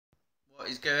What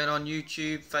is going on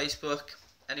YouTube, Facebook,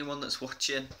 anyone that's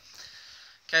watching?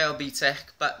 KRB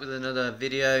Tech back with another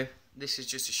video. This is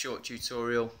just a short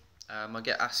tutorial. I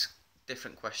get asked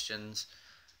different questions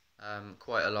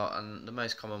quite a lot, and the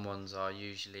most common ones are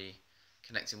usually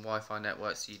connecting Wi-Fi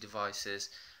networks to your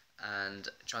devices and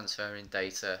transferring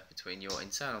data between your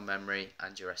internal memory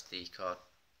and your SD card.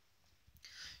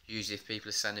 Usually if people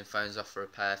are sending phones off for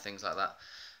repair, things like that,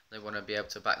 they want to be able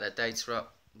to back their data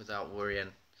up without worrying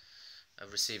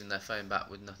of receiving their phone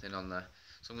back with nothing on there.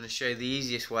 So I'm going to show you the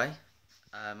easiest way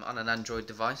on an Android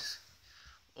device.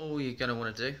 All you're going to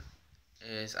want to do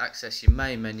is access your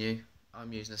main menu.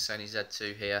 I'm using a Sony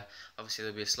Z2 here. Obviously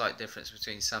there'll be a slight difference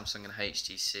between Samsung and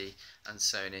HTC and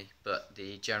Sony, but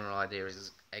the general idea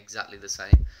is exactly the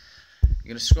same. You're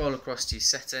going to scroll across to your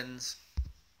settings.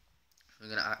 We're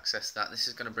going to access that. This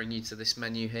is going to bring you to this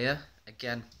menu here.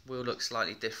 Again, will look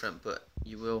slightly different, but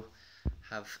you will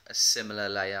have a similar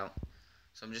layout.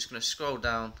 So I'm just going to scroll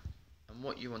down, and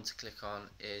what you want to click on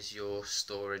is your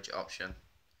storage option,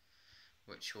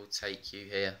 which will take you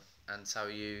here and tell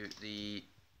you the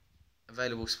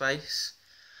available space,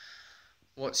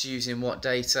 what's using what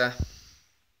data,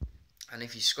 and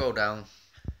if you scroll down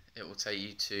it will take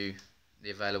you to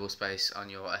the available space on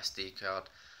your SD card.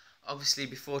 Obviously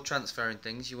before transferring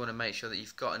things you want to make sure that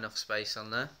you've got enough space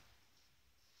on there,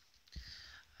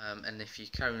 and if you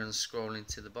carry on scrolling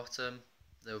to the bottom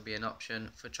there will be an option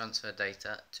for transfer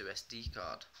data to SD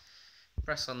card.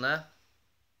 Press on there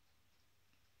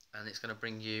and it's going to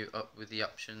bring you up with the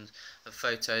options of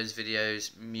photos,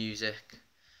 videos, music,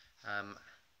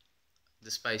 the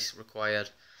space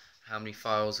required, how many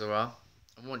files there are,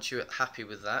 and once you're happy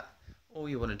with that, all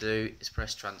you want to do is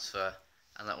press transfer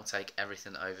and that will take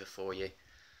everything over for you.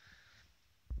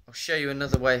 I'll show you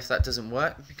another way if that doesn't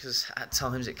work, because at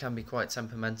times it can be quite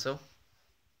temperamental.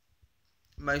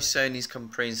 Most Sonys come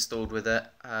pre-installed with it,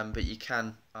 but you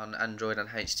can on Android and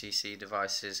HTC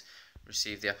devices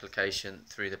receive the application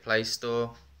through the Play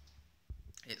Store.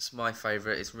 It's my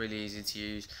favourite, it's really easy to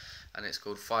use, and it's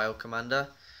called File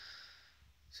Commander.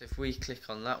 So if we click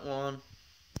on that one,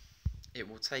 it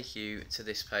will take you to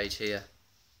this page here.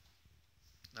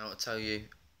 Now it will tell you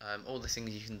all the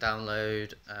things you can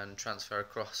download and transfer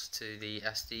across to the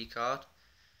SD card,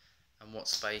 and what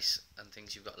space and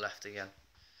things you've got left again.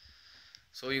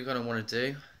 So all you're going to want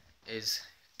to do is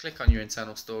click on your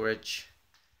internal storage,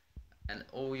 and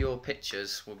all your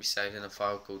pictures will be saved in a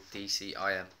file called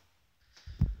DCIM.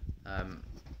 And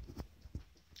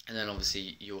then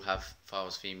obviously you'll have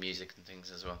files for your music and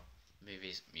things as well,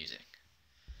 movies, music.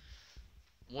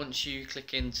 Once you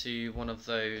click into one of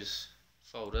those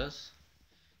folders,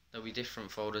 there'll be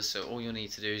different folders, so all you'll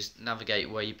need to do is navigate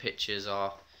where your pictures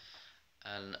are,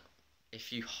 and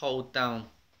if you hold down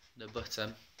the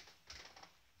button,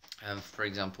 for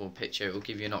example picture, it will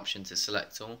give you an option to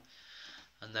select all,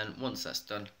 and then once that's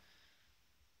done,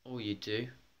 all you do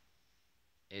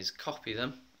is copy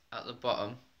them at the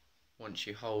bottom. Once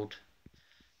you hold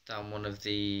down one of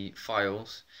the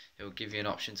files, it will give you an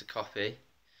option to copy.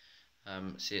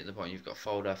 See at the bottom you've got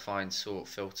folder, find, sort,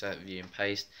 filter, view and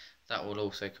paste. That will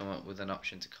also come up with an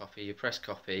option to copy. You press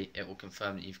copy, it will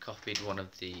confirm that you've copied one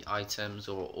of the items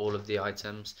or all of the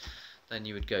items. Then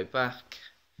you would go back,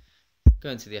 go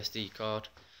into the SD card,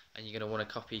 and you're going to want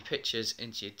to copy pictures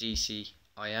into your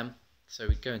DCIM. So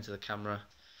we go into the camera,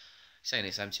 saying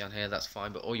it's empty on here, that's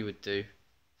fine, but all you would do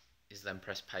is then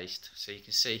press paste. So you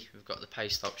can see we've got the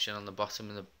paste option on the bottom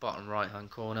in the bottom right hand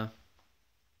corner,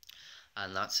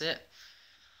 and that's it.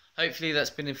 Hopefully that's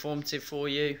been informative for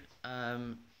you.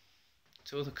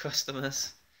 To all the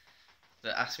customers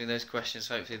that ask me those questions,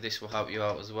 hopefully this will help you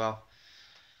out as well.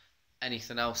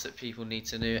 Anything else that people need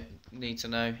to know,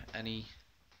 any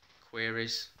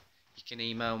queries, you can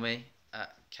email me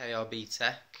at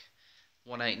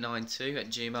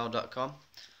krbtech1892@gmail.com.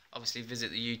 Obviously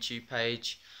visit the YouTube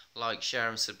page, like, share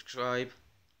and subscribe,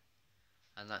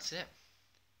 and that's it.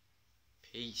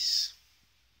 Peace.